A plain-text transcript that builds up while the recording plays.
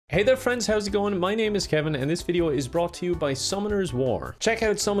Hey there friends, how's it going? My name is Kevin and this video is brought to you by Summoner's War. Check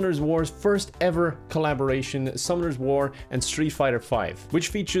out Summoner's War's first ever collaboration, Summoner's War and Street Fighter V, which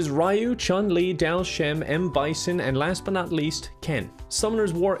features Ryu, Chun-Li, Dal Shem, M. Bison, and last but not least, Ken.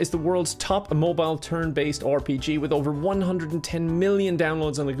 Summoner's War is the world's top mobile turn-based RPG with over 110 million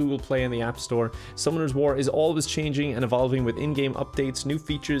downloads on the Google Play and the App Store. Summoner's War is always changing and evolving with in-game updates, new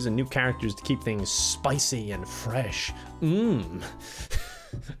features, and new characters to keep things spicy and fresh.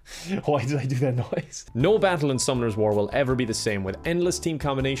 Why did I do that noise? No battle in Summoner's War will ever be the same, with endless team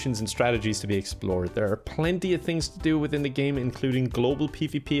combinations and strategies to be explored. There are plenty of things to do within the game, including global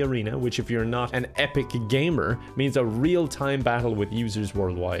PvP arena, which if you're not an epic gamer, means a real-time battle with users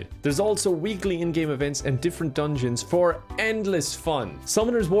worldwide. There's also weekly in-game events and different dungeons for endless fun.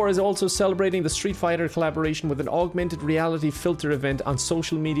 Summoner's War is also celebrating the Street Fighter collaboration with an augmented reality filter event on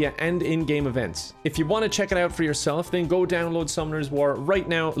social media and in-game events. If you want to check it out for yourself, then go download Summoner's War right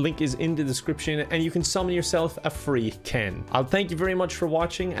now. Link is in the description and you can summon yourself a free Ken. I'll thank you very much for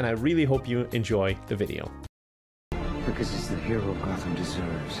watching and I really hope you enjoy the video. Because it's the hero Gotham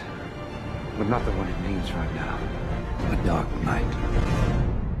deserves, but not the one it needs right now. The Dark Knight.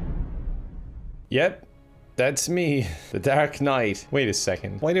 Yep. That's me, the Dark Knight. Wait a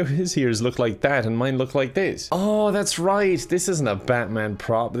second. Why do his ears look like that and mine look like this? Oh, that's right. This isn't a Batman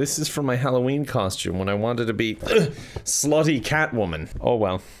prop. This is from my Halloween costume when I wanted to be slutty Catwoman. Oh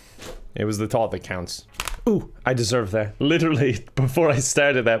well. It was the thought that counts. Ooh, I deserve that. Literally, before I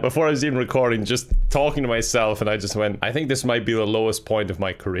started that, before I was even recording, just talking to myself, and I just went, I think this might be the lowest point of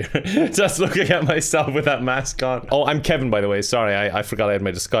my career. Just looking at myself with that mask on. Oh, I'm Kevin, by the way. Sorry, I forgot I had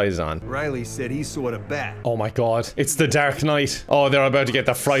my disguise on. Riley said he saw the bat. Oh my god. It's the Dark Knight. Oh, they're about to get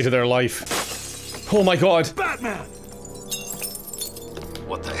the fright of their life. Oh my god. Batman!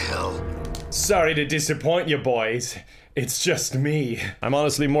 What the hell? Sorry to disappoint you boys. It's just me. I'm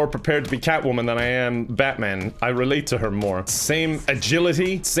honestly more prepared to be Catwoman than I am Batman. I relate to her more. Same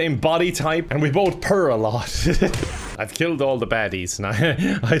agility, same body type, and we both purr a lot. I've killed all the baddies, and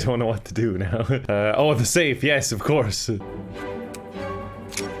I don't know what to do now. Oh, the safe, yes, of course.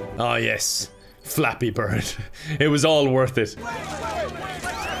 Oh, yes. Flappy Bird. It was all worth it.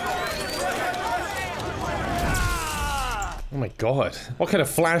 Oh my god. What kind of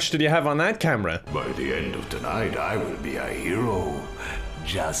flash did you have on that camera? By the end of tonight, I will be a hero.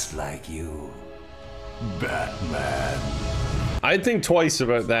 Just like you. Batman. I'd think twice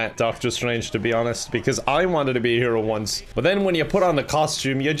about that, Doctor Strange, to be honest, because I wanted to be a hero once. But then when you put on the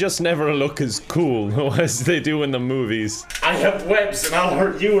costume, you just never look as cool as they do in the movies. I have webs and I'll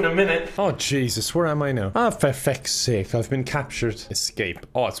hurt you in a minute. Oh, Jesus, where am I now? Ah, for feck's sake, I've been captured. Escape.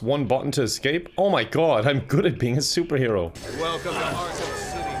 Oh, it's one button to escape? Oh my god, I'm good at being a superhero. Welcome to Arkham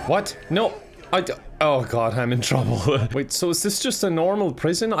City. What? No. Oh god, I'm in trouble. Wait, so is this just a normal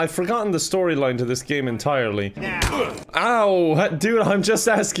prison? I've forgotten the storyline to this game entirely. Now. Ow! Dude, I'm just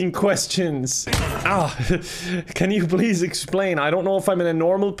asking questions. Ah, can you please explain? I don't know if I'm in a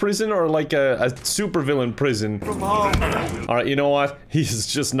normal prison or like a supervillain prison. From home. Alright, you know what? He's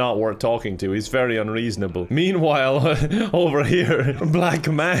just not worth talking to. He's very unreasonable. Meanwhile, over here, Black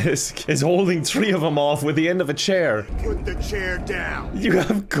Mask is holding 3 of them off with the end of a chair. Put the chair down. You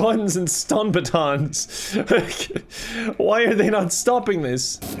have guns and stun batons. Why are they not stopping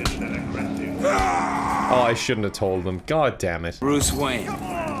this? Oh, I shouldn't have told them. God damn it. Bruce Wayne,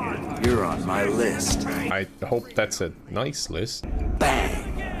 you're on my list. I hope that's a nice list.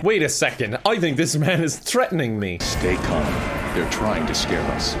 Bang! Wait a second. I think this man is threatening me. Stay calm. They're trying to scare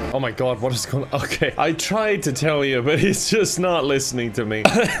us. Oh my god, what is going on? Okay, I tried to tell you, but he's just not listening to me.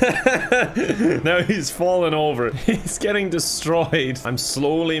 Now he's fallen over. He's getting destroyed. I'm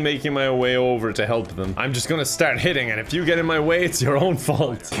slowly making my way over to help them. I'm just gonna start hitting, and if you get in my way, it's your own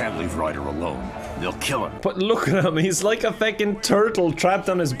fault. Can't leave Ryder alone. They'll kill him. But look at him, he's like a fucking turtle trapped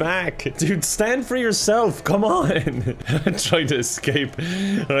on his back. Dude, stand for yourself, come on. I'm trying to escape.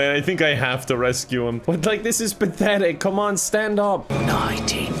 Alright, I think I have to rescue him. But like, this is pathetic. Come on, stand up.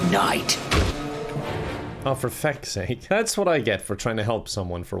 Nighty night. Oh, for feck's sake. That's what I get for trying to help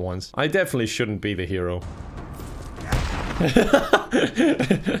someone for once. I definitely shouldn't be the hero.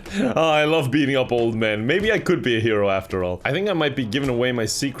 Oh, I love beating up old men. Maybe I could be a hero after all. I think I might be giving away my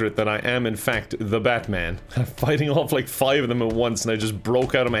secret that I am in fact the Batman. I'm fighting off like 5 of them at once and I just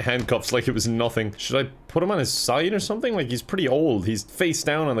broke out of my handcuffs like it was nothing. Should I put him on his side or something? Like, he's pretty old. He's face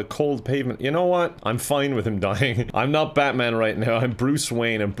down on the cold pavement. You know what? I'm fine with him dying. I'm not Batman right now. I'm Bruce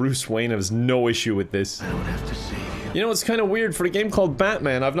Wayne, and Bruce Wayne has no issue with this. I don't have to save you. You know, it's kind of weird for a game called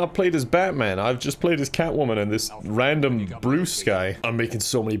Batman. I've not played as Batman. I've just played as Catwoman and this random Bruce guy. I'm making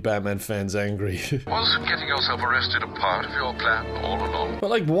so many Batman fans angry. Was getting yourself arrested a part of your plan all along? But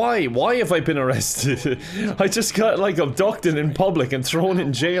like, why? Why have I been arrested? I just got like abducted in public and thrown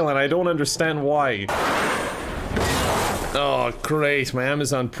in jail and I don't understand why. Oh, great. My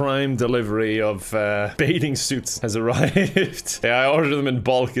Amazon Prime delivery of bathing suits has arrived. Yeah, I ordered them in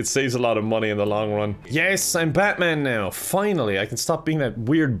bulk. It saves a lot of money in the long run. Yes, I'm Batman now. Finally, I can stop being that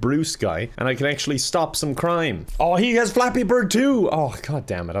weird Bruce guy and I can actually stop some crime. Oh, he has Flappy Bird too. Oh, god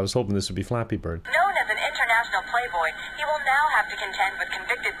damn it. I was hoping this would be Flappy Bird. Known as an international playboy, he will now have to contend with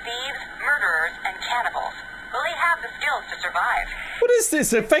convicted thieves, murderers, and cannibals. Will he have the skills to survive? What is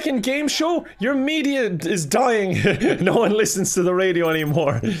this, a fucking game show? Your media is dying. No one listens to the radio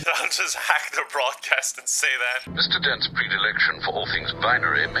anymore. I'll just hack their broadcast and say that. Mr. Dent's predilection for all things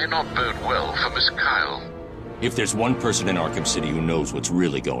binary may not bode well for Miss Kyle. If there's one person in Arkham City who knows what's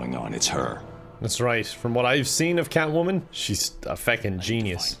really going on, it's her. That's right. From what I've seen of Catwoman, she's a fucking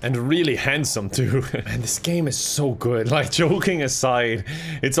genius. And really handsome, too. And this game is so good. Like, joking aside,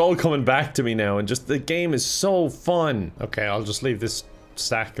 it's all coming back to me now. And just, the game is so fun. Okay, I'll just leave this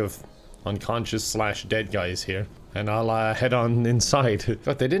stack of unconscious / dead guys here. And I'll head on inside.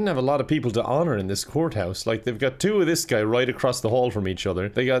 But they didn't have a lot of people to honor in this courthouse. Like, they've got two of this guy right across the hall from each other.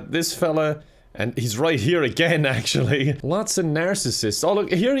 They got this fella... and he's right here again, actually. Lots of narcissists. Oh,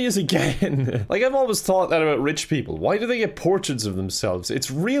 look, here he is again. Like, I've always thought that about rich people. Why do they get portraits of themselves? It's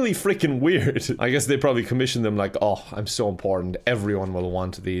really freaking weird. I guess they probably commissioned them like, oh, I'm so important. Everyone will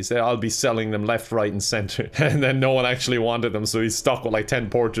want these. I'll be selling them left, right, and center. And then no one actually wanted them, so he's stuck with like 10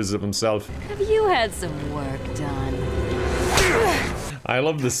 portraits of himself. Have you had some work done? I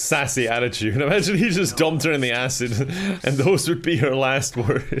love the sassy attitude. Imagine he just dumped her in the acid and those would be her last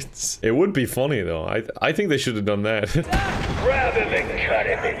words. It would be funny though. I think they should have done that. Grab him and cut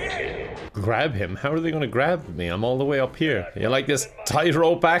him in two. Grab him? How are they gonna grab me? I'm all the way up here. You like this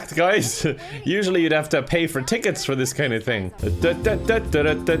tightrope act, guys? Usually you'd have to pay for tickets for this kind of thing.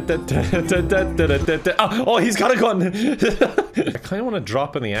 Oh, he's got a gun! I kinda wanna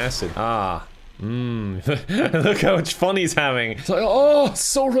drop in the acid. Ah. Look how much fun he's having. It's like, oh,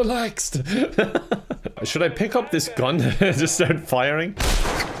 so relaxed. Should I pick up this gun and just start firing?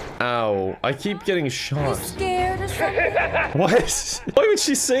 Ow, I keep getting shot. Scared or something? What? Why would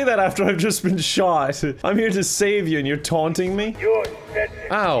she say that after I've just been shot? I'm here to save you and you're taunting me?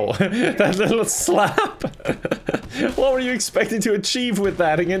 Ow, that little slap. What were you expecting to achieve with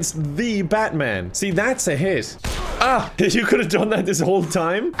that against the Batman? See, that's a hit. Ah, you could have done that this whole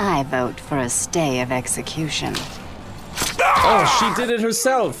time? I vote for a stay of execution. Oh, she did it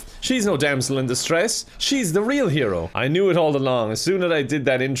herself. She's no damsel in distress. She's the real hero. I knew it all along. As soon as I did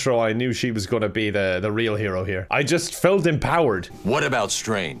that intro, I knew she was gonna be the real hero here. I just felt empowered. What about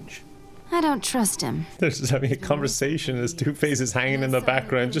Strange? I don't trust him. They're just having a conversation. His Two-Face is hanging in the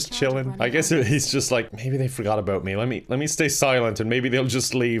background, just chilling. I guess he's just like, maybe they forgot about me. Let me stay silent and maybe they'll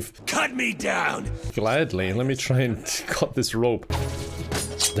just leave. Cut me down! Gladly. Let me try and cut this rope.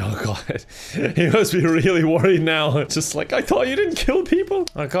 Oh god. He must be really worried now. Just like, I thought you didn't kill people.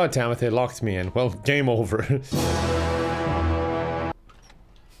 Oh god damn it, they locked me in. Well, game over.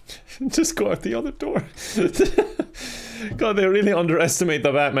 Just go out the other door. God, they really underestimate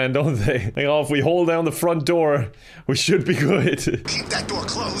the Batman, don't they? Like, oh, if we hold down the front door, we should be good. Keep that door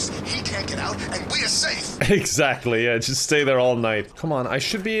closed, he can't get out, and we are safe. Exactly, yeah, just stay there all night. Come on, I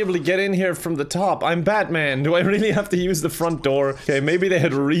should be able to get in here from the top. I'm Batman. Do I really have to use the front door? Okay, maybe they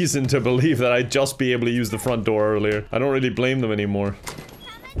had reason to believe that I'd just be able to use the front door earlier. I don't really blame them anymore.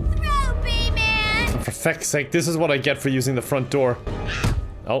 For feck's sake, this is what I get for using the front door.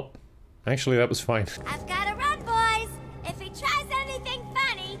 Oh, actually, that was fine. I've gotta run, boys. If he tries anything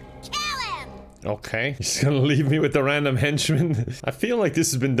funny, kill him. Okay, you're just gonna leave me with the random henchman. I feel like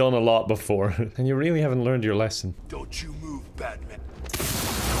this has been done a lot before, and you really haven't learned your lesson. Don't you move, Batman.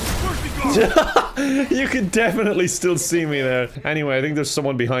 You can definitely still see me there. Anyway, I think there's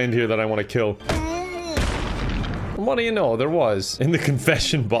someone behind here that I want to kill. What do you know? There was. In the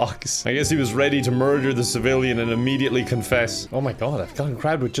confession box. I guess he was ready to murder the civilian and immediately confess. Oh my god, I've gotten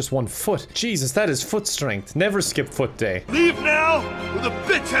grabbed with just one foot. Jesus, that is foot strength. Never skip foot day. Leave now, or the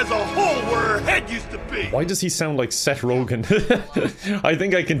bitch has a hole where her head used to be. Why does he sound like Seth Rogen? I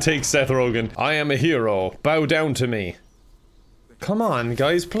think I can take Seth Rogen. I am a hero. Bow down to me. Come on,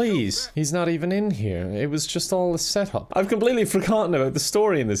 guys, please. He's not even in here. It was just all a setup. I've completely forgotten about the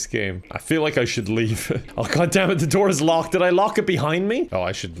story in this game. I feel like I should leave. Oh, god damn it, the door is locked. Did I lock it behind me? Oh,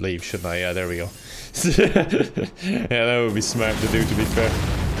 I should leave, shouldn't I? Yeah, there we go. Yeah, that would be smart to do, to be fair.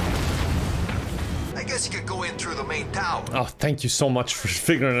 I guess you could go in through the main tower. Oh, thank you so much for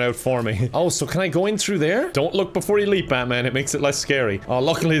figuring it out for me. Oh, so can I go in through there? Don't look before you leap, Batman. It makes it less scary. Oh,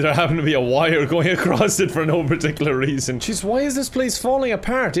 luckily there happened to be a wire going across it for no particular reason. Jeez, why is this place falling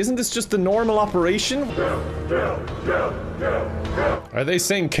apart? Isn't this just the normal operation? Are they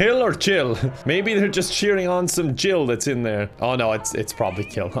saying kill or chill? Maybe they're just cheering on some Jill that's in there. Oh no, it's probably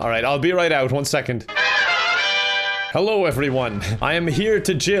kill. Alright, I'll be right out. 1 second. Hello everyone, I am here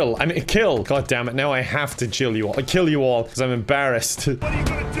to kill. God damn it, now I have to kill you all because I'm embarrassed. What are you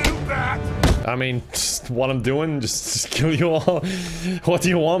gonna do, Bat? I mean, just what I'm doing, just kill you all. What do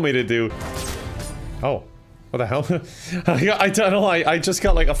you want me to do? Oh, what the hell? I don't know, I just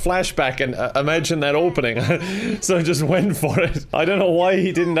got like a flashback and imagine that opening. So I just went for it. I don't know why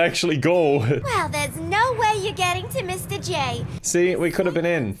he didn't actually go. Well, there's no way you're getting to Mr. J. See, we could have been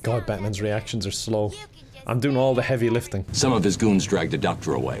in. God, Batman's reactions are slow. I'm doing all the heavy lifting. Some of his goons dragged the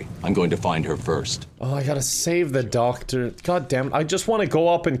doctor away. I'm going to find her first. Oh, I gotta save the doctor. God damn it. I just want to go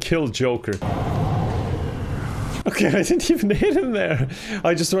up and kill Joker. Okay, I didn't even hit him there.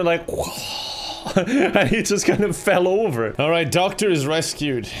 I just went like, and he just kind of fell over. Alright, Doctor is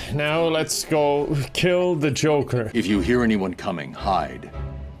rescued. Now let's go kill the Joker. If you hear anyone coming, hide.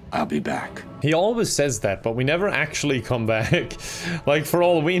 I'll be back. He always says that, but we never actually come back. Like, for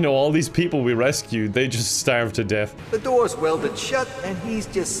all we know, all these people we rescued, they just starved to death. The door's welded shut, and he's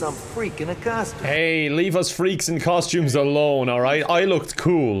just some freak in a costume. Hey, leave us freaks in costumes alone, alright? I looked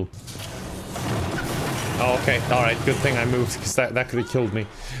cool. Oh, okay, alright, good thing I moved, because that could have killed me.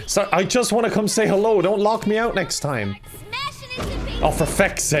 So, I just want to come say hello, don't lock me out next time. Oh, for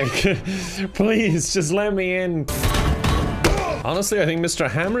feck's sake. Please, just let me in. Honestly, I think Mr.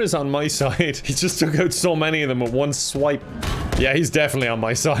 Hammer is on my side. He just took out so many of them with one swipe. Yeah, he's definitely on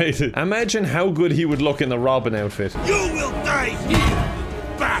my side. Imagine how good he would look in the Robin outfit. You will die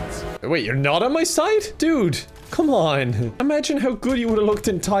here, Bat! Wait, you're not on my side? Dude, come on. Imagine how good you would have looked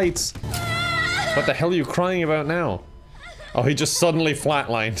in tights. What the hell are you crying about now? Oh, he just suddenly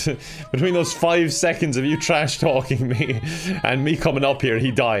flatlined. Between those 5 seconds of you trash talking me and me coming up here,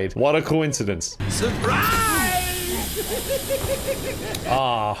 he died. What a coincidence. Surprise!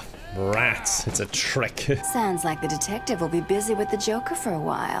 Ah, rats. It's a trick. Sounds like the detective will be busy with the Joker for a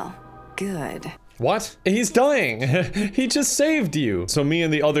while. Good. What? He's dying. He just saved you. So me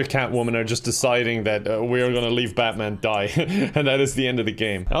and the other Catwoman are just deciding that we're gonna leave Batman die. And that is the end of the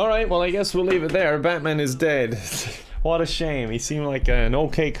game. Alright, well I guess we'll leave it there. Batman is dead. What a shame. He seemed like an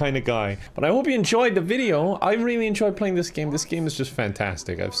okay kind of guy. But I hope you enjoyed the video. I really enjoyed playing this game. This game is just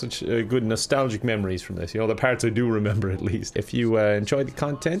fantastic. I have such good nostalgic memories from this. You know, the parts I do remember at least. If you enjoyed the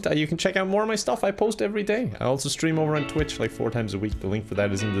content, you can check out more of my stuff. I post every day. I also stream over on Twitch like 4 times a week. The link for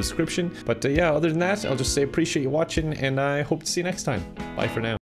that is in the description. But yeah, other than that, I'll just say appreciate you watching and I hope to see you next time. Bye for now.